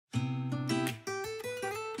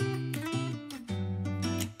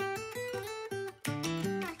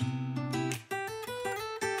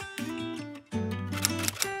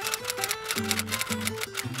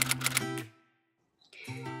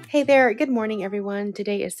Hey there, good morning everyone.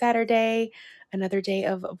 Today is Saturday, another day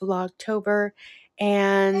of Vlogtober,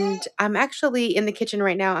 and I'm actually in the kitchen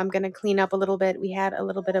right now. I'm going to clean up a little bit. We had a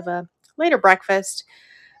little bit of a later breakfast.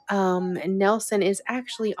 And Nelson is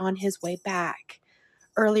actually on his way back.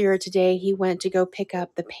 Earlier today, he went to go pick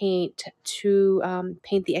up the paint to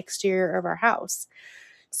paint the exterior of our house.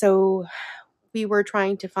 So we were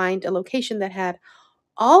trying to find a location that had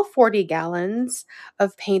all 40 gallons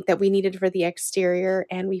of paint that we needed for the exterior,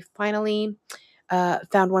 and we finally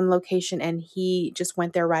found one location, and he just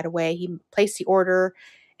went there right away. He placed the order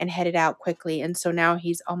and headed out quickly, and so now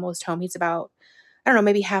he's almost home. He's about, I don't know,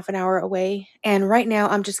 maybe half an hour away. And right now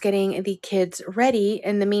I'm just getting the kids ready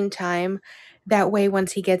in the meantime. That way,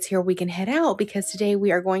 once he gets here, we can head out, because today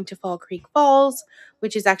we are going to Fall Creek Falls,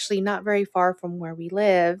 which is actually not very far from where we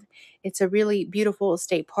live. It's a really beautiful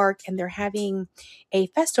state park, and they're having a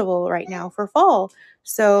festival right now for fall.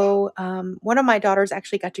 So one of my daughters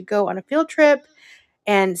actually got to go on a field trip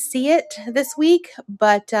and see it this week,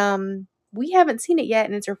 but we haven't seen it yet,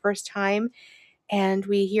 and it's her first time. And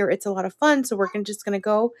we hear it's a lot of fun, so we're just going to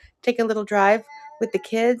go take a little drive with the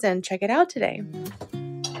kids and check it out today.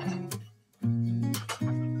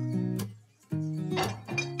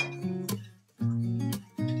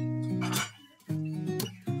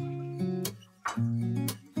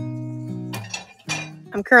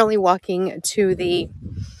 I'm currently walking to the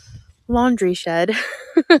laundry shed.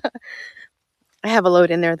 I have a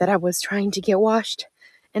load in there that I was trying to get washed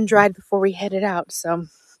and dried before we headed out. So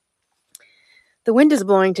the wind is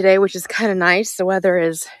blowing today, which is kind of nice. The weather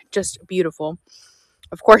is just beautiful.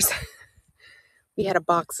 Of course, we had a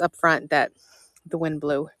box up front that the wind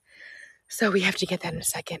blew, so we have to get that in a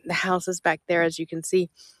second. The house is back there, as you can see.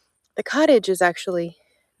 The cottage is actually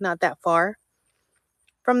not that far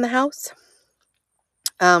from the house.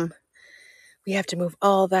 We have to move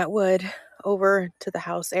all that wood over to the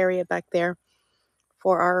house area back there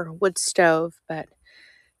for our wood stove, but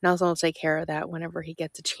Nelson will take care of that whenever he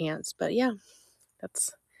gets a chance. But yeah,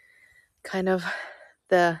 that's kind of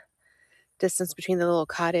the distance between the little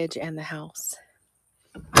cottage and the house.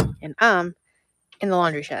 And I'm in the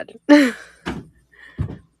laundry shed.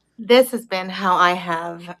 This has been how I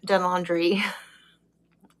have done laundry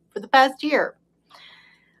for the past year.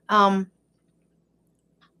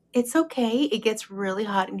 It's okay. It gets really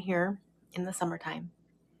hot in here in the summertime,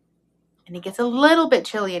 and it gets a little bit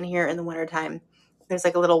chilly in here in the wintertime. There's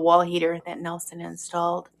like a little wall heater that Nelson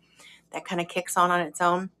installed that kind of kicks on its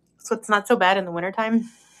own, so it's not so bad in the wintertime.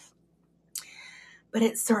 But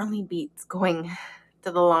it certainly beats going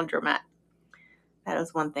to the laundromat. That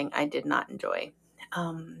was one thing I did not enjoy.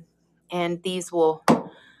 And these will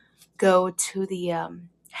go to the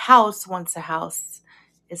house once the house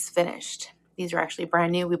is finished. These are actually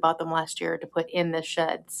brand new. We bought them last year to put in the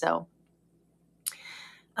shed. So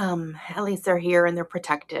at least they're here and they're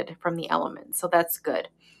protected from the elements. So that's good.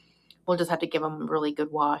 We'll just have to give them a really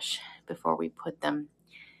good wash before we put them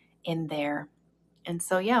in there. And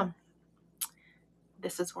so, yeah,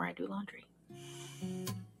 this is where I do laundry.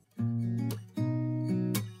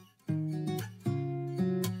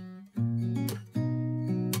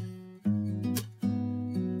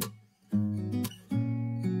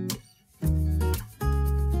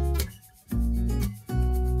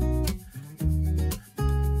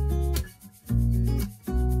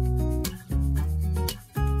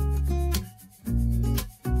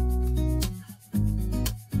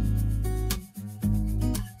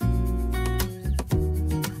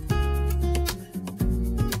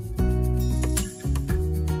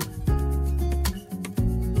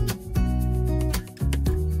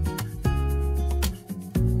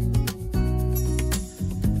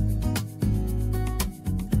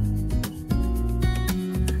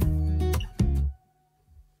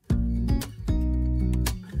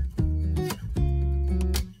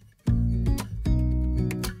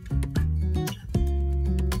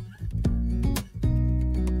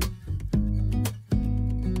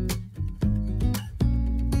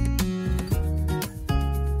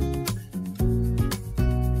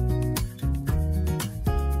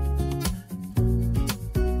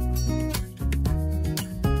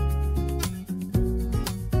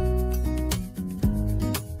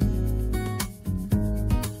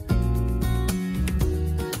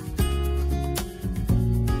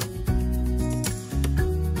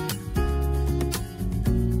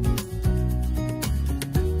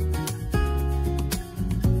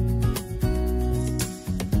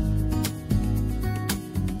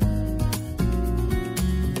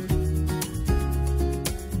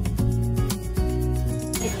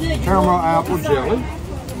 caramel apple jelly,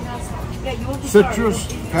 citrus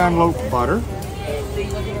cantaloupe butter,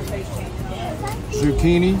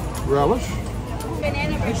 zucchini relish.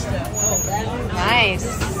 Nice.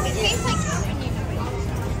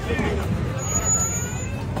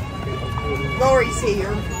 Lori's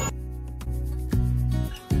here.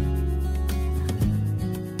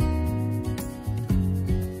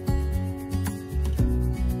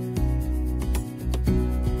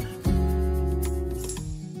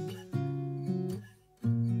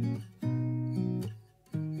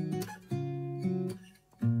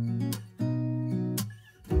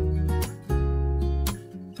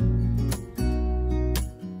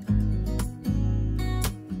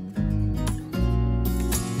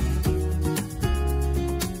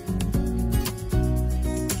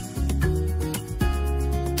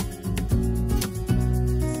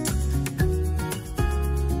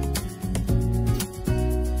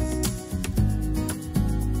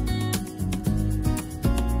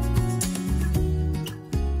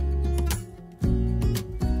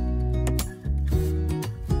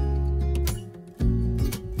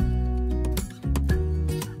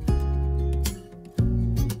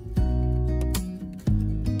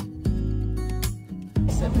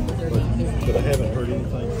 But I haven't heard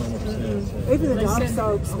anything from them since. Even the dog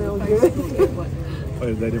soap smelled good.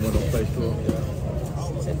 Oh, they didn't want no place to it.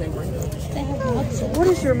 What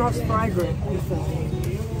is your most fragrant?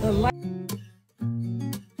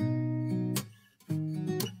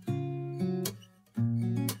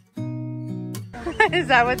 Is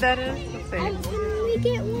that what that is? Let's see. Can we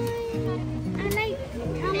get one?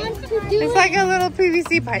 I want to do It's like a little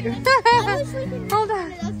PVC pipe. Hold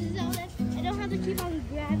on. I don't have the cheap on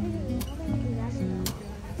grabbing it.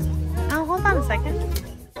 Oh, hold on a second.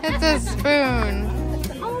 It's a spoon.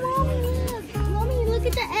 Oh, Mommy, look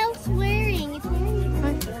at the elf wearing. It's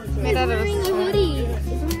Made out of wearing a hoodie.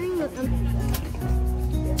 It's wearing a...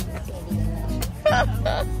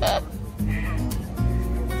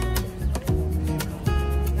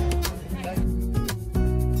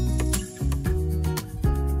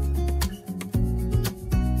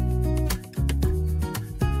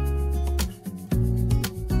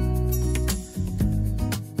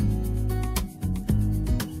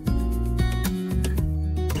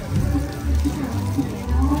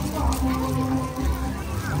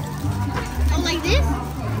 Oh, like this?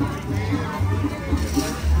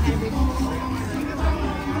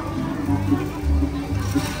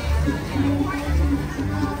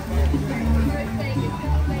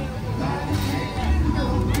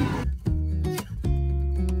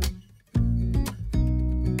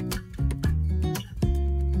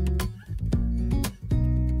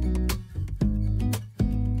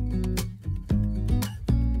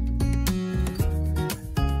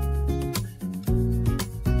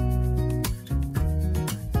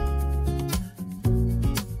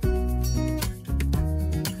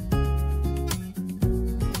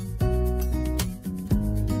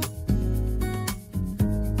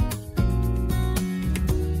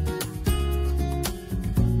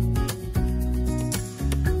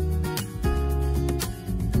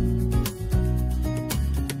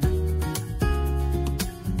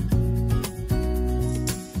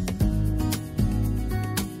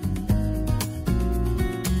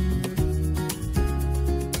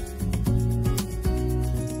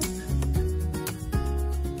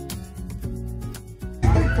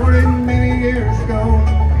 Many years ago,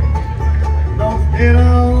 don't forget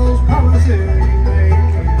all those promises you made.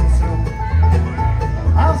 So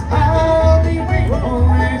I'll be waiting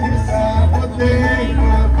and decide what day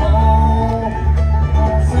will call.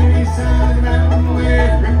 Sunny side down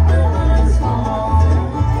where ripples fall.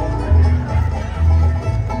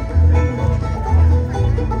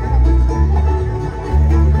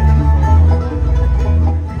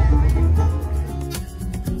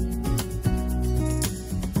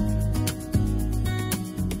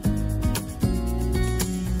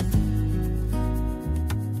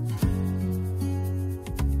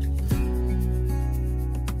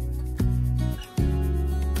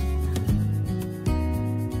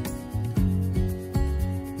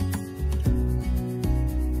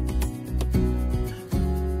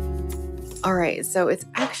 All right, so it's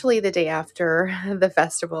actually the day after the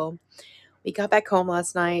festival. We got back home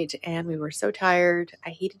last night and we were so tired. I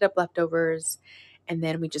heated up leftovers and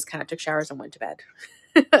then we just kind of took showers and went to bed.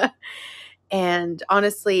 And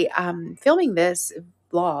honestly, filming this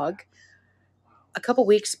vlog a couple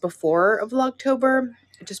weeks before Vlogtober,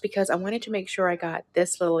 just because I wanted to make sure I got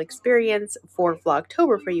this little experience for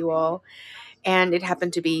Vlogtober for you all. And it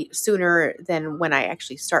happened to be sooner than when I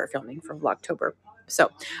actually start filming for Vlogtober. So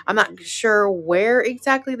I'm not sure where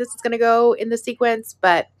exactly this is going to go in the sequence,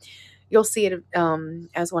 but you'll see it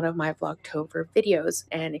as one of my Vlogtober videos.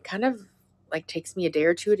 And it kind of like takes me a day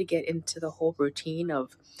or two to get into the whole routine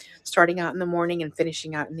of starting out in the morning and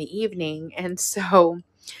finishing out in the evening. And so,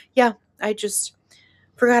 yeah, I just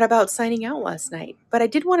forgot about signing out last night. But I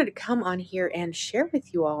did want to come on here and share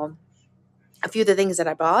with you all a few of the things that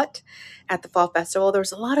I bought at the fall festival. There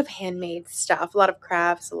was a lot of handmade stuff, a lot of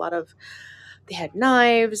crafts, they had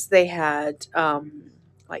knives, they had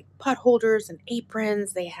like pot holders and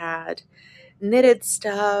aprons, they had knitted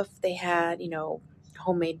stuff, they had,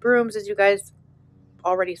 homemade brooms, as you guys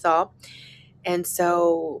already saw. And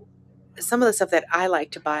so some of the stuff that I like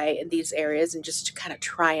to buy in these areas and just to kind of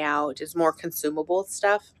try out is more consumable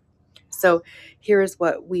stuff. So here is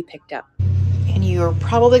what we picked up. And you're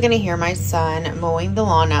probably going to hear my son mowing the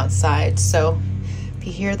lawn outside. So if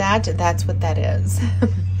you hear that, that's what that is.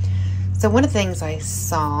 So one of the things I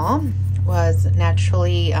saw was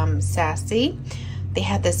Naturally Sassy. They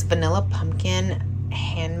had this vanilla pumpkin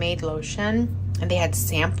handmade lotion, and they had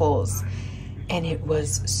samples, and it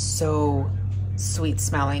was so sweet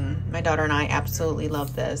smelling. My daughter and I absolutely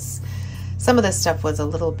love this. Some of this stuff was a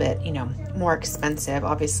little bit, more expensive.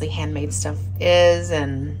 Obviously handmade stuff is,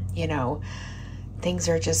 and things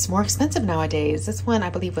are just more expensive nowadays. This one I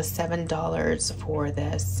believe was $7 for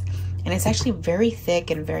this, and it's actually very thick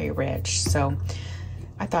and very rich. So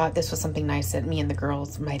I thought this was something nice that me and the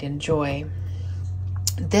girls might enjoy.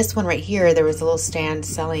 This one right here, there was a little stand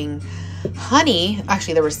selling honey.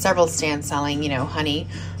 Actually, there were several stands selling, honey,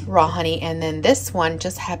 raw honey. And then this one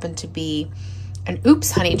just happened to be an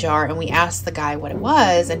Oops honey jar. And we asked the guy what it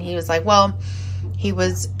was. And he was like, well, he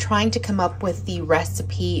was trying to come up with the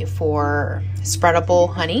recipe for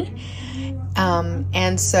spreadable honey.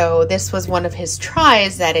 And so this was one of his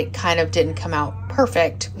tries that it kind of didn't come out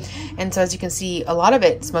perfect. And so as you can see, a lot of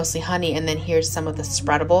it's mostly honey. And then here's some of the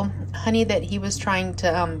spreadable honey that he was trying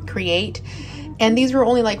to create. And these were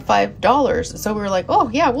only like $5. So we were like, oh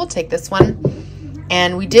yeah, we'll take this one.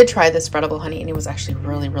 And we did try the spreadable honey, and it was actually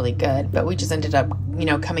really, really good. But we just ended up,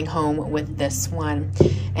 coming home with this one.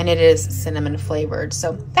 And it is cinnamon flavored.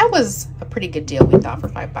 So that was a pretty good deal, we thought, for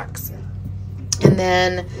 $5. And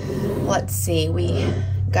then, let's see, we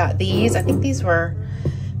got these. I think these were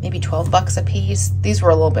maybe 12 bucks a piece. These were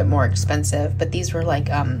a little bit more expensive, but these were like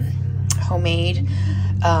homemade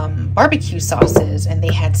barbecue sauces, and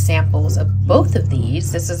they had samples of both of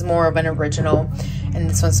these. This is more of an original, and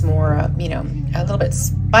this one's more, a little bit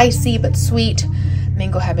spicy but sweet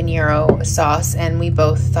mango habanero sauce, and we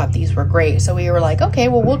both thought these were great. So we were like, okay,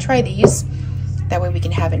 well, we'll try these. That way we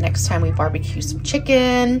can have it next time we barbecue some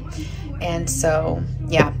chicken. And so,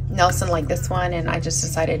 yeah, Nelson liked this one, and I just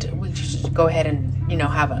decided we should go ahead and,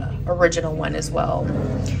 have an original one as well.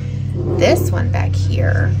 This one back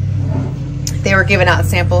here, they were giving out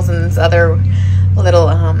samples in this other little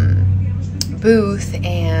booth,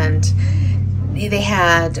 and they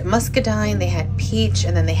had muscadine, they had peach,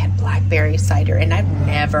 and then they had blackberry cider. And I've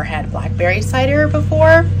never had blackberry cider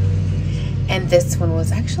before. And this one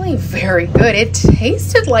was actually very good. It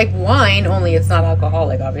tasted like wine, only it's not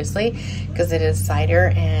alcoholic, obviously, because it is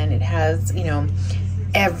cider, and it has,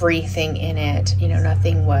 everything in it.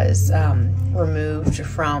 Nothing was removed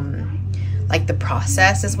from, like, the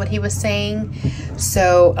process is what he was saying.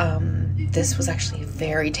 So this was actually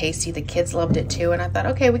very tasty. The kids loved it too. And I thought,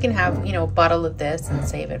 okay, we can have, a bottle of this and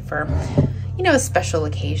save it for, a special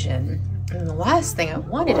occasion. And the last thing I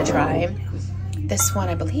wanted to try, this one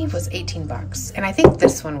I believe was 18 bucks. And I think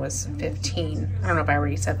this one was 15. I don't know if I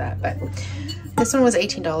already said that, but this one was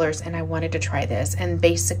 $18, and I wanted to try this. And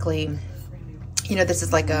basically, this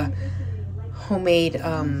is like a homemade,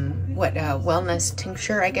 wellness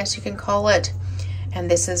tincture, I guess you can call it.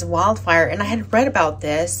 And this is wildfire. And I had read about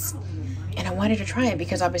this, and I wanted to try it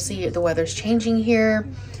because obviously the weather's changing here.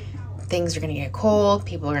 Things are going to get cold.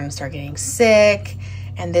 People are going to start getting sick.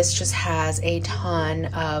 And this just has a ton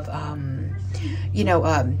of,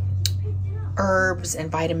 herbs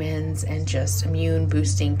and vitamins and just immune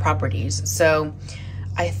boosting properties. So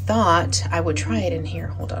I thought I would try it in here.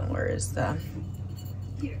 Hold on, where is the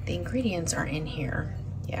ingredients are in here.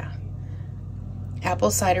 Yeah.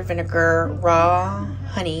 Apple cider vinegar, raw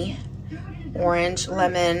honey, orange,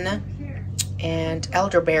 lemon, and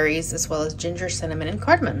elderberries, as well as ginger, cinnamon, and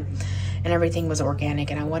cardamom. And everything was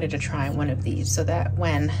organic, and I wanted to try one of these so that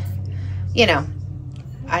when,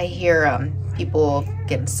 I hear people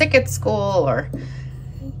getting sick at school, or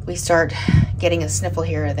we start getting a sniffle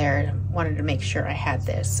here or there, wanted to make sure I had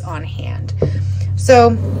this on hand.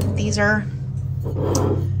 So these are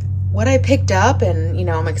what I picked up, and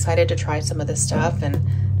I'm excited to try some of this stuff. And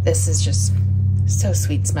this is just so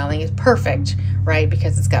sweet smelling. It's perfect, right?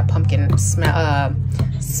 Because it's got pumpkin smell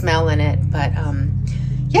in it. But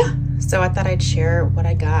yeah, So I thought I'd share what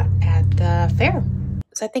I got at the fair.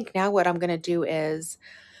 So I think now what I'm going to do is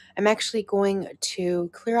I'm actually going to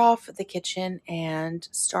clear off the kitchen and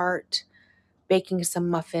start baking some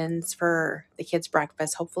muffins for the kids'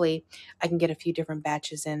 breakfast. Hopefully I can get a few different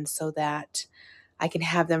batches in so that I can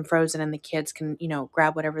have them frozen and the kids can,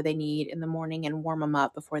 grab whatever they need in the morning and warm them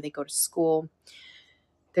up before they go to school.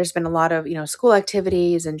 There's been a lot of, school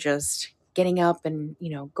activities and just getting up and,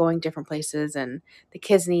 going different places, and the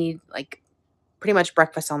kids need like pretty much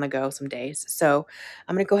breakfast on the go some days. So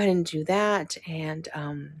I'm going to go ahead and do that and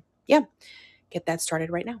yeah, get that started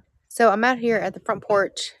right now. So I'm out here at the front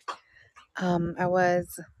porch. I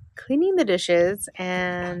was cleaning the dishes,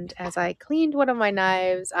 and as I cleaned one of my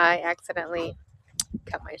knives, I accidentally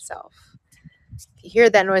cut myself. If you hear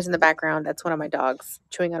that noise in the background, that's one of my dogs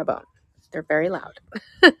chewing on a bone. They're very loud.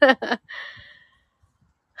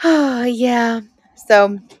 Oh, yeah.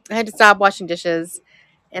 So I had to stop washing dishes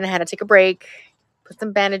and I had to take a break, put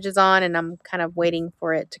some bandages on, and I'm kind of waiting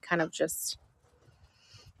for it to kind of just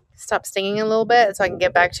stop stinging a little bit so I can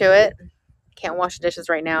get back to it. Can't wash the dishes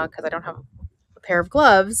right now because I don't have a pair of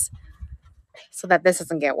gloves so that this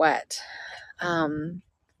doesn't get wet.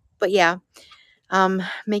 But yeah, I'm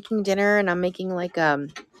making dinner, and I'm making like a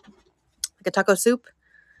taco soup,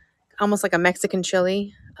 almost like a Mexican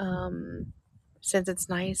chili. Since it's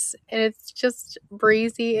nice and it's just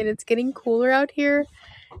breezy and it's getting cooler out here,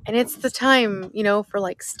 and it's the time, for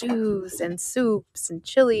like stews and soups and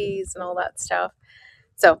chilies and all that stuff.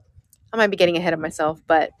 So I might be getting ahead of myself,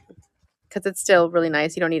 but because it's still really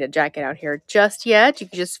nice, you don't need a jacket out here just yet. You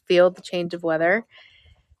can just feel the change of weather.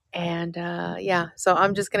 And yeah, so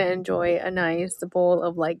I'm just gonna enjoy a nice bowl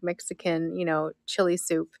of like Mexican, chili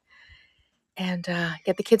soup, and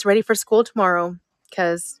get the kids ready for school tomorrow,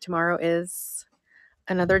 because tomorrow is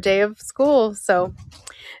another day of school. So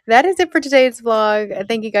that is it for today's vlog.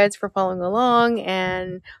 Thank you guys for following along,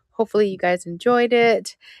 and hopefully you guys enjoyed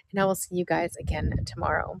it, and I will see you guys again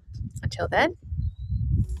tomorrow. Until then,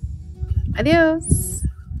 adios.